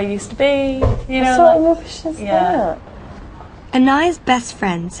back to how I used to be. You know, what sort of rubbish is that? Anaya's best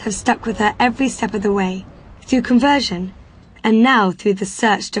friends have stuck with her every step of the way, through conversion, and now through the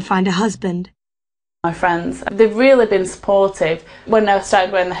search to find a husband. My friends, they've really been supportive. When I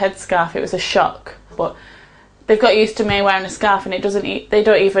started wearing the headscarf, it was a shock, but they've got used to me wearing a scarf, and they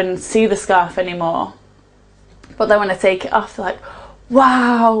don't even see the scarf anymore. But then when I take it off, they're like,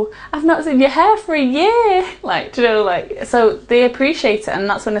 wow, I've not seen your hair for a year. Like, do you know, like, so they appreciate it, and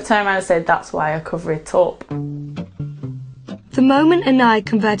that's when I turn around and say, that's why I cover it up. The moment Anaya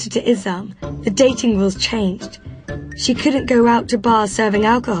converted to Islam, the dating rules changed. She couldn't go out to bars serving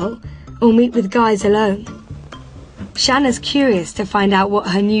alcohol or meet with guys alone. Shanna's curious to find out what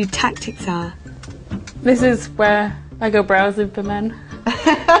her new tactics are. This is where I go browsing for men.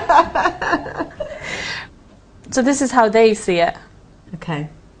 So this is how they see it. Okay.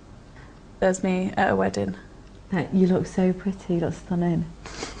 There's me at a wedding. You look so pretty, you look stunning.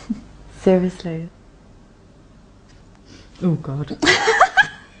 Seriously. Oh God.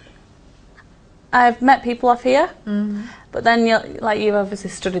 I've met people off here, but then you've obviously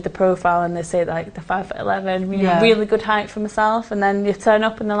studied the profile, and they say like they're 5'11", you know, really good height for myself, and then you turn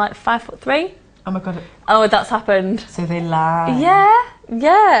up and they're like 5'3". Oh my God. Oh, that's happened. So they lie.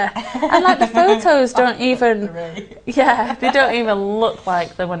 Yeah. And like the photos don't even, they don't even look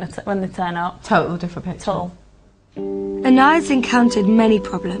like them when they turn up. Total different picture. Anaya's encountered many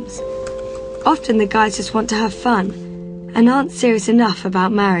problems. Often the guys just want to have fun and aren't serious enough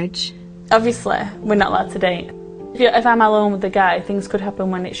about marriage. Obviously, we're not allowed to date. If I'm alone with the guy, things could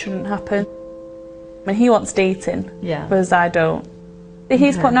happen when it shouldn't happen. I mean, he wants dating, whereas I don't.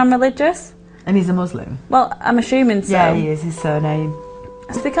 He's putting on religious. And he's a Muslim? Well, I'm assuming so. Yeah, he is, his surname.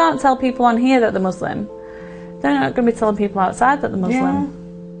 So they can't tell people on here that they're Muslim. They're not going to be telling people outside that they're Muslim.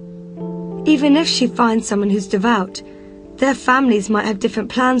 Even if she finds someone who's devout, their families might have different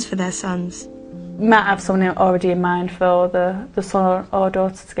plans for their sons. Might have someone already in mind for the son or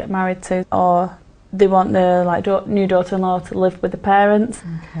daughter to get married to, or they want their new daughter-in-law to live with the parents.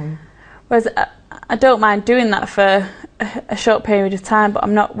 Okay. Whereas I don't mind doing that for a short period of time, but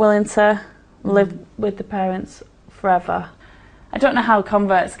I'm not willing to live with the parents forever. I don't know how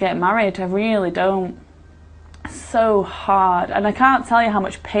converts get married, I really don't. It's so hard, and I can't tell you how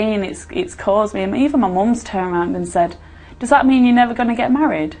much pain it's caused me. And even my mum's turned around and said, "Does that mean you're never going to get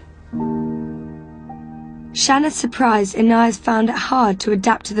married?" Shanna's surprised Inaya's found it hard to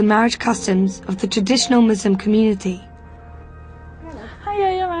adapt to the marriage customs of the traditional Muslim community.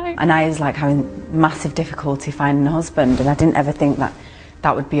 Hiya, you're right. Inaya's like having massive difficulty finding a husband, and I didn't ever think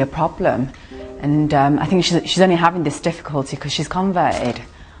that would be a problem. And I think she's only having this difficulty because she's converted.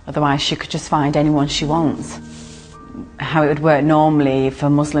 Otherwise she could just find anyone she wants. How it would work normally for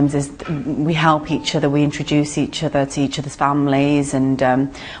Muslims is we help each other, we introduce each other to each other's families, and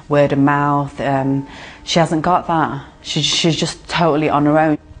word of mouth. She hasn't got that. She's just totally on her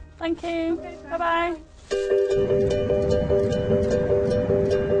own. Thank you. Bye-bye.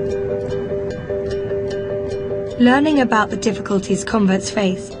 Learning about the difficulties converts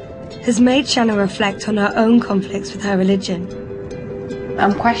face has made Shanna reflect on her own conflicts with her religion.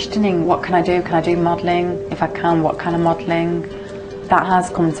 I'm questioning, what can I do? Can I do modelling? If I can, what kind of modelling? That has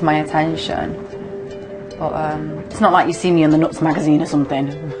come to my attention. But it's not like you see me on the Nuts magazine or something,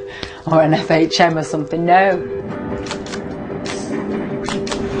 or an FHM or something, no.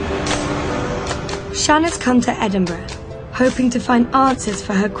 Shanna's come to Edinburgh, hoping to find answers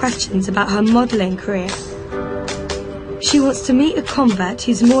for her questions about her modelling career. She wants to meet a convert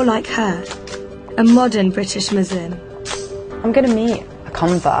who's more like her, a modern British Muslim. I'm going to meet a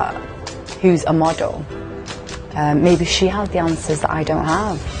convert who's a model. Maybe she has the answers that I don't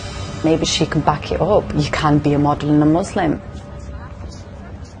have. Maybe she can back it up. You can be a model and a Muslim.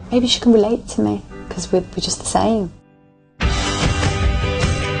 Maybe she can relate to me, because we're just the same.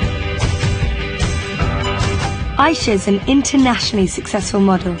 Aisha's an internationally successful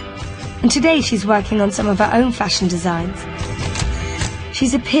model, and today she's working on some of her own fashion designs.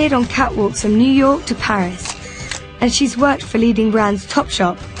 She's appeared on catwalks from New York to Paris, and she's worked for leading brands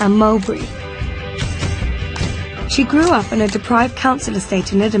Topshop and Mulberry. She grew up on a deprived council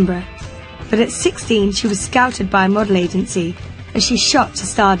estate in Edinburgh, but at 16 she was scouted by a model agency and she shot to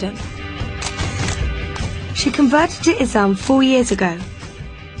stardom. She converted to Islam 4 years ago,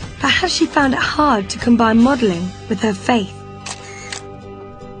 but has she found it hard to combine modelling with her faith?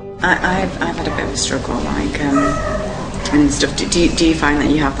 I've had a bit of a struggle, and stuff. Do you find that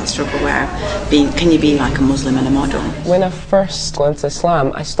you have that struggle where can you be like a Muslim and a model? When I first got into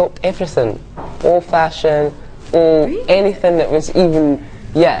Islam, I stopped everything, all fashion, anything that was even,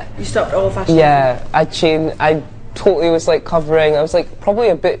 You stopped all fashion? Yeah, I totally was like covering, I was like probably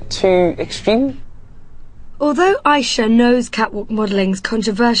a bit too extreme. Although Aisha knows catwalk modelling is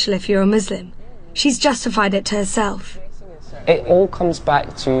controversial if you're a Muslim, she's justified it to herself. It all comes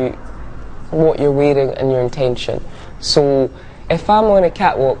back to what you're wearing and your intention. So if I'm on a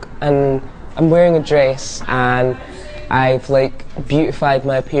catwalk and I'm wearing a dress and I've like beautified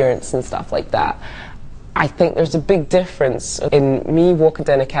my appearance and stuff like that, I think there's a big difference in me walking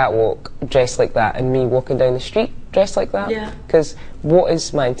down a catwalk dressed like that and me walking down the street dressed like that. Yeah. Because what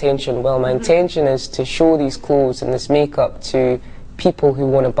is my intention? Well, my intention is to show these clothes and this makeup to people who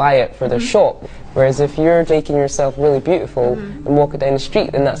want to buy it for their shop. Whereas if you're making yourself really beautiful and walking down the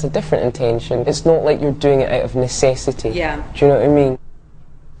street, then that's a different intention. It's not like you're doing it out of necessity. Yeah. Do you know what I mean?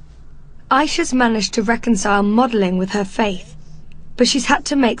 Aisha's managed to reconcile modelling with her faith, but she's had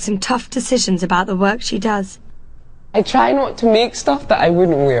to make some tough decisions about the work she does. I try not to make stuff that I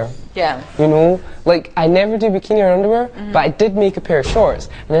wouldn't wear. Yeah. You know, like I never do bikini or underwear, but I did make a pair of shorts.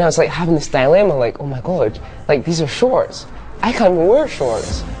 And then I was like having this dilemma, like, oh my god, like these are shorts. I can't even wear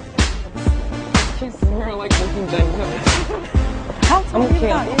shorts. More like looking downhill. How tall are you?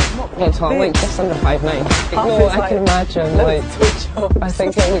 Yeah, tall, like just under 5'9". No, I can imagine, like, I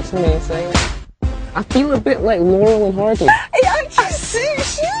think it looks amazing. I feel a bit like Laurel and Hardy. It actually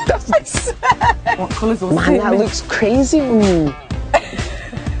suits you, I swear. What colours will Man, that looks crazy on you.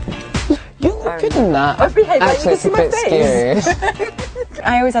 You look good in that. I've behaved like actually, you it's a can bit see my scary. face.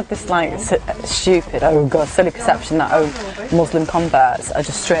 I always had this like stupid, oh god, silly perception that Muslim converts are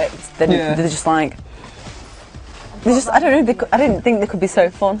just strict. They're just like, they're just, I don't know, I didn't think they could be so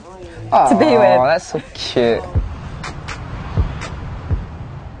fun to be with. Oh, that's so cute.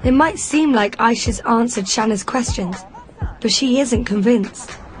 It might seem like Aisha's answered Shanna's questions, but she isn't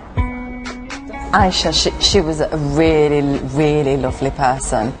convinced. Aisha, she was a really, really lovely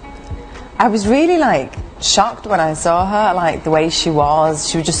person. I was really like shocked when I saw her, like the way she was.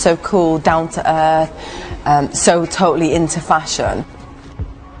 She was just so cool, down to earth, so totally into fashion.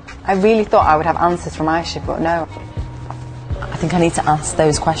 I really thought I would have answers from Aisha, but no. I think I need to ask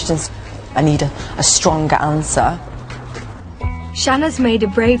those questions. I need a stronger answer. Shanna's made a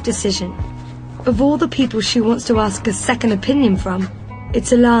brave decision. Of all the people she wants to ask a second opinion from,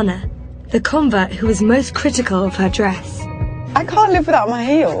 it's Alana, the convert who was most critical of her dress. I can't live without my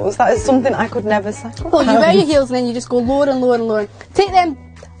heels. That is something I could never sacrifice. Well, you wear your heels and then you just go lower and lower and lower. Take them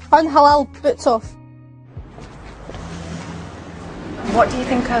unhalal boots off. What do you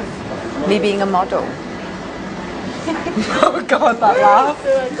think of me being a model? Oh god, that laugh.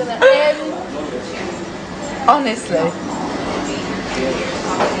 Honestly.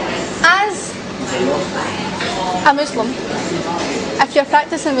 As a Muslim, if you're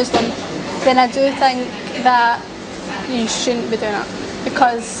practicing Muslim, then I do think that you shouldn't be doing it,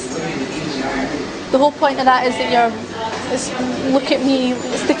 because the whole point of that is that look at me,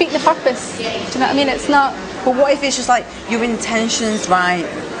 it's defeating the purpose. Do you know what I mean? It's not. But what if it's just like your intentions right,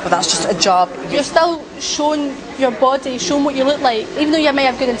 but that's just a job? You're still showing your body, showing what you look like. Even though you may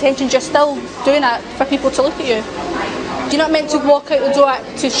have good intentions, you're still doing it for people to look at you. You're not meant to walk out the door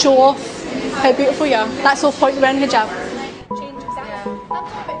to show off how beautiful you are. That's the whole point of wearing hijab.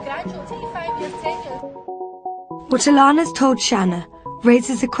 What Alana's told Shanna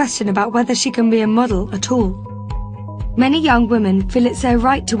raises a question about whether she can be a model at all. Many young women feel it's their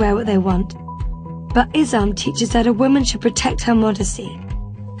right to wear what they want, but Islam teaches that a woman should protect her modesty,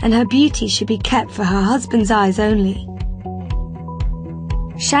 and her beauty should be kept for her husband's eyes only.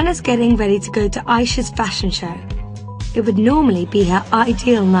 Shanna's getting ready to go to Aisha's fashion show. It would normally be her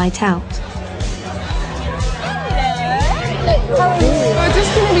ideal night out. We're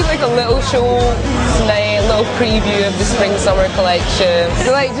just going to be like a little show tonight, a little preview of the spring-summer collection.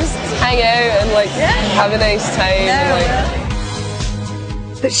 So like just hang out and like have a nice time.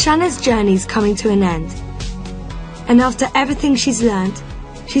 And, But Shanna's journey's coming to an end. And after everything she's learned,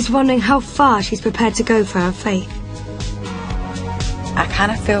 she's wondering how far she's prepared to go for her faith. I kind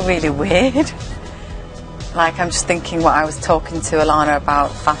of feel really weird. Like I'm just thinking what I was talking to Alana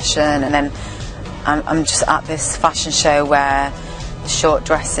about fashion, and then I'm just at this fashion show where short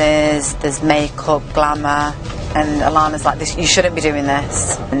dresses, there's makeup, glamour, and Alana's like, "This, you shouldn't be doing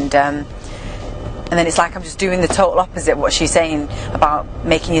this." And then it's like I'm just doing the total opposite of what she's saying about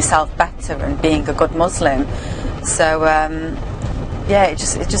making yourself better and being a good Muslim. So yeah, it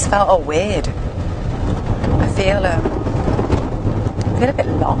just felt all weird. I feel a bit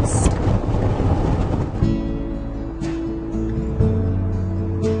lost.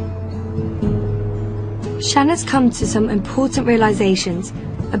 Shanna's come to some important realizations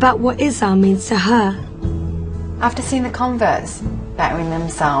about what Islam means to her. After seeing the converts bettering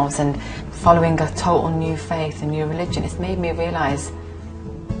themselves and following a total new faith and new religion, it's made me realise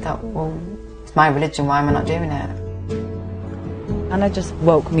that, well, it's my religion, why am I not doing it? And it just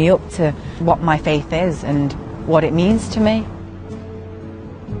woke me up to what my faith is and what it means to me.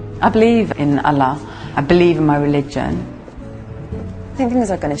 I believe in Allah, I believe in my religion. I think things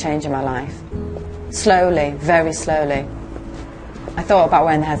are going to change in my life. Slowly, very slowly. I thought about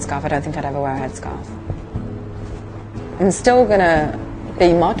wearing the headscarf. I don't think I'd ever wear a headscarf. I'm still going to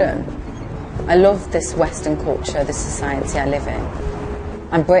be modern. I love this Western culture, this society I live in.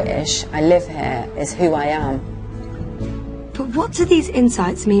 I'm British, I live here, it's who I am. But what do these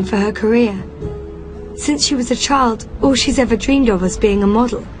insights mean for her career? Since she was a child, all she's ever dreamed of was being a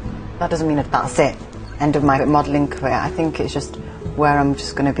model. That doesn't mean that that's it, end of my modelling career. I think it's just where I'm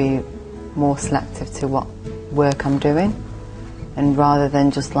just going to be more selective to what work I'm doing, and rather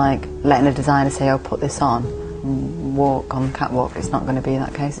than just like letting a designer say, "Oh, put this on and walk on the catwalk," it's not going to be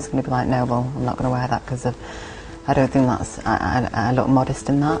that case. It's going to be like, "No, well, I'm not going to wear that because I don't think that's I look modest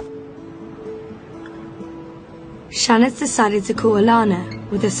in that." Shanna's decided to call Alana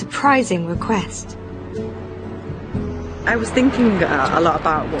with a surprising request. I was thinking a lot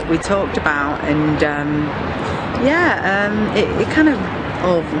about what we talked about, and it kind of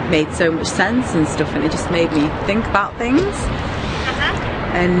all made so much sense and stuff, and it just made me think about things.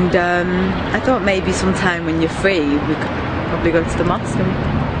 And I thought maybe sometime when you're free we could probably go to the mosque and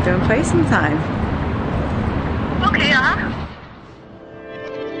go and pray sometime. Okay,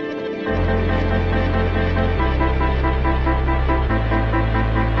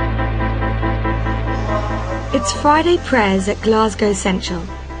 It's Friday prayers at Glasgow Central,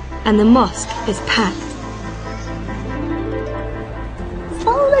 and the mosque is packed.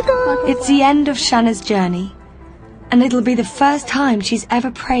 It's the end of Shanna's journey, and it'll be the first time she's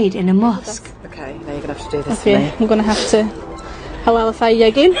ever prayed in a mosque. Okay, now you're going to have to do this Okay, for me. I'm going to have to halalify you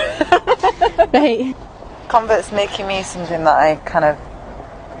again. Right. Convert's making me something that I kind of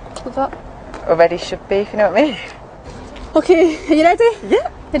What's that? already should be, if you know what I mean. Okay, are you ready?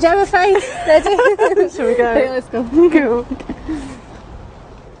 Yeah. Hijabify, ready? Shall we go? Right, let's go. Cool.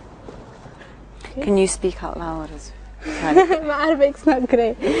 Can you speak out loud? My Arabic's not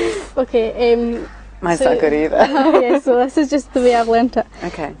great. Okay, Mine's so, not good either. yeah, so this is just the way I've learnt it.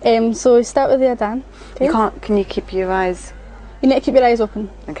 Okay. So we start with the adhan. Okay? You can't. Can you keep your eyes? You need to keep your eyes open.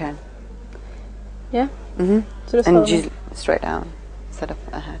 Okay. Yeah. Mhm. So just and follow me. just straight down instead of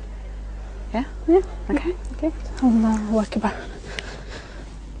ahead. Yeah. Yeah. Okay. Okay. Allahu Akbar.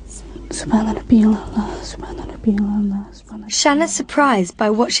 Subhana Rabbil Allah, Subhana Rabbil Allah, Subhana. Shanna's surprised by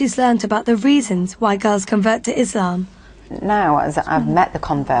what she's learnt about the reasons why girls convert to Islam. Now, as I've met the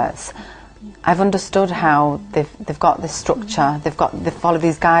converts, I've understood how they've got this structure, they follow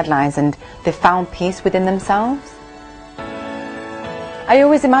these guidelines, and they've found peace within themselves. I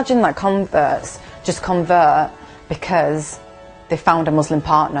always imagine that converts just convert because they found a Muslim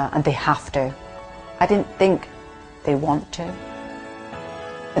partner and they have to. I didn't think they want to.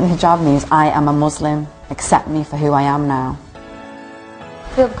 And hijab means I am a Muslim, accept me for who I am now. I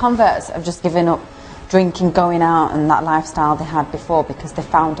feel the converts have just given up drinking, going out and that lifestyle they had before because they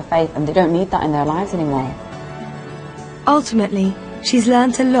found a faith and they don't need that in their lives anymore. Ultimately, she's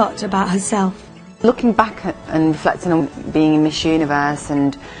learnt a lot about herself. Looking back and reflecting on being in Miss Universe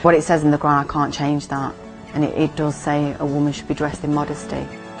and what it says in the Quran, I can't change that. And it does say a woman should be dressed in modesty.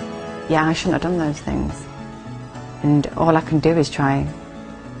 Yeah, I shouldn't have done those things. And all I can do is try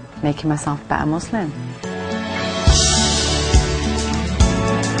making myself a better Muslim.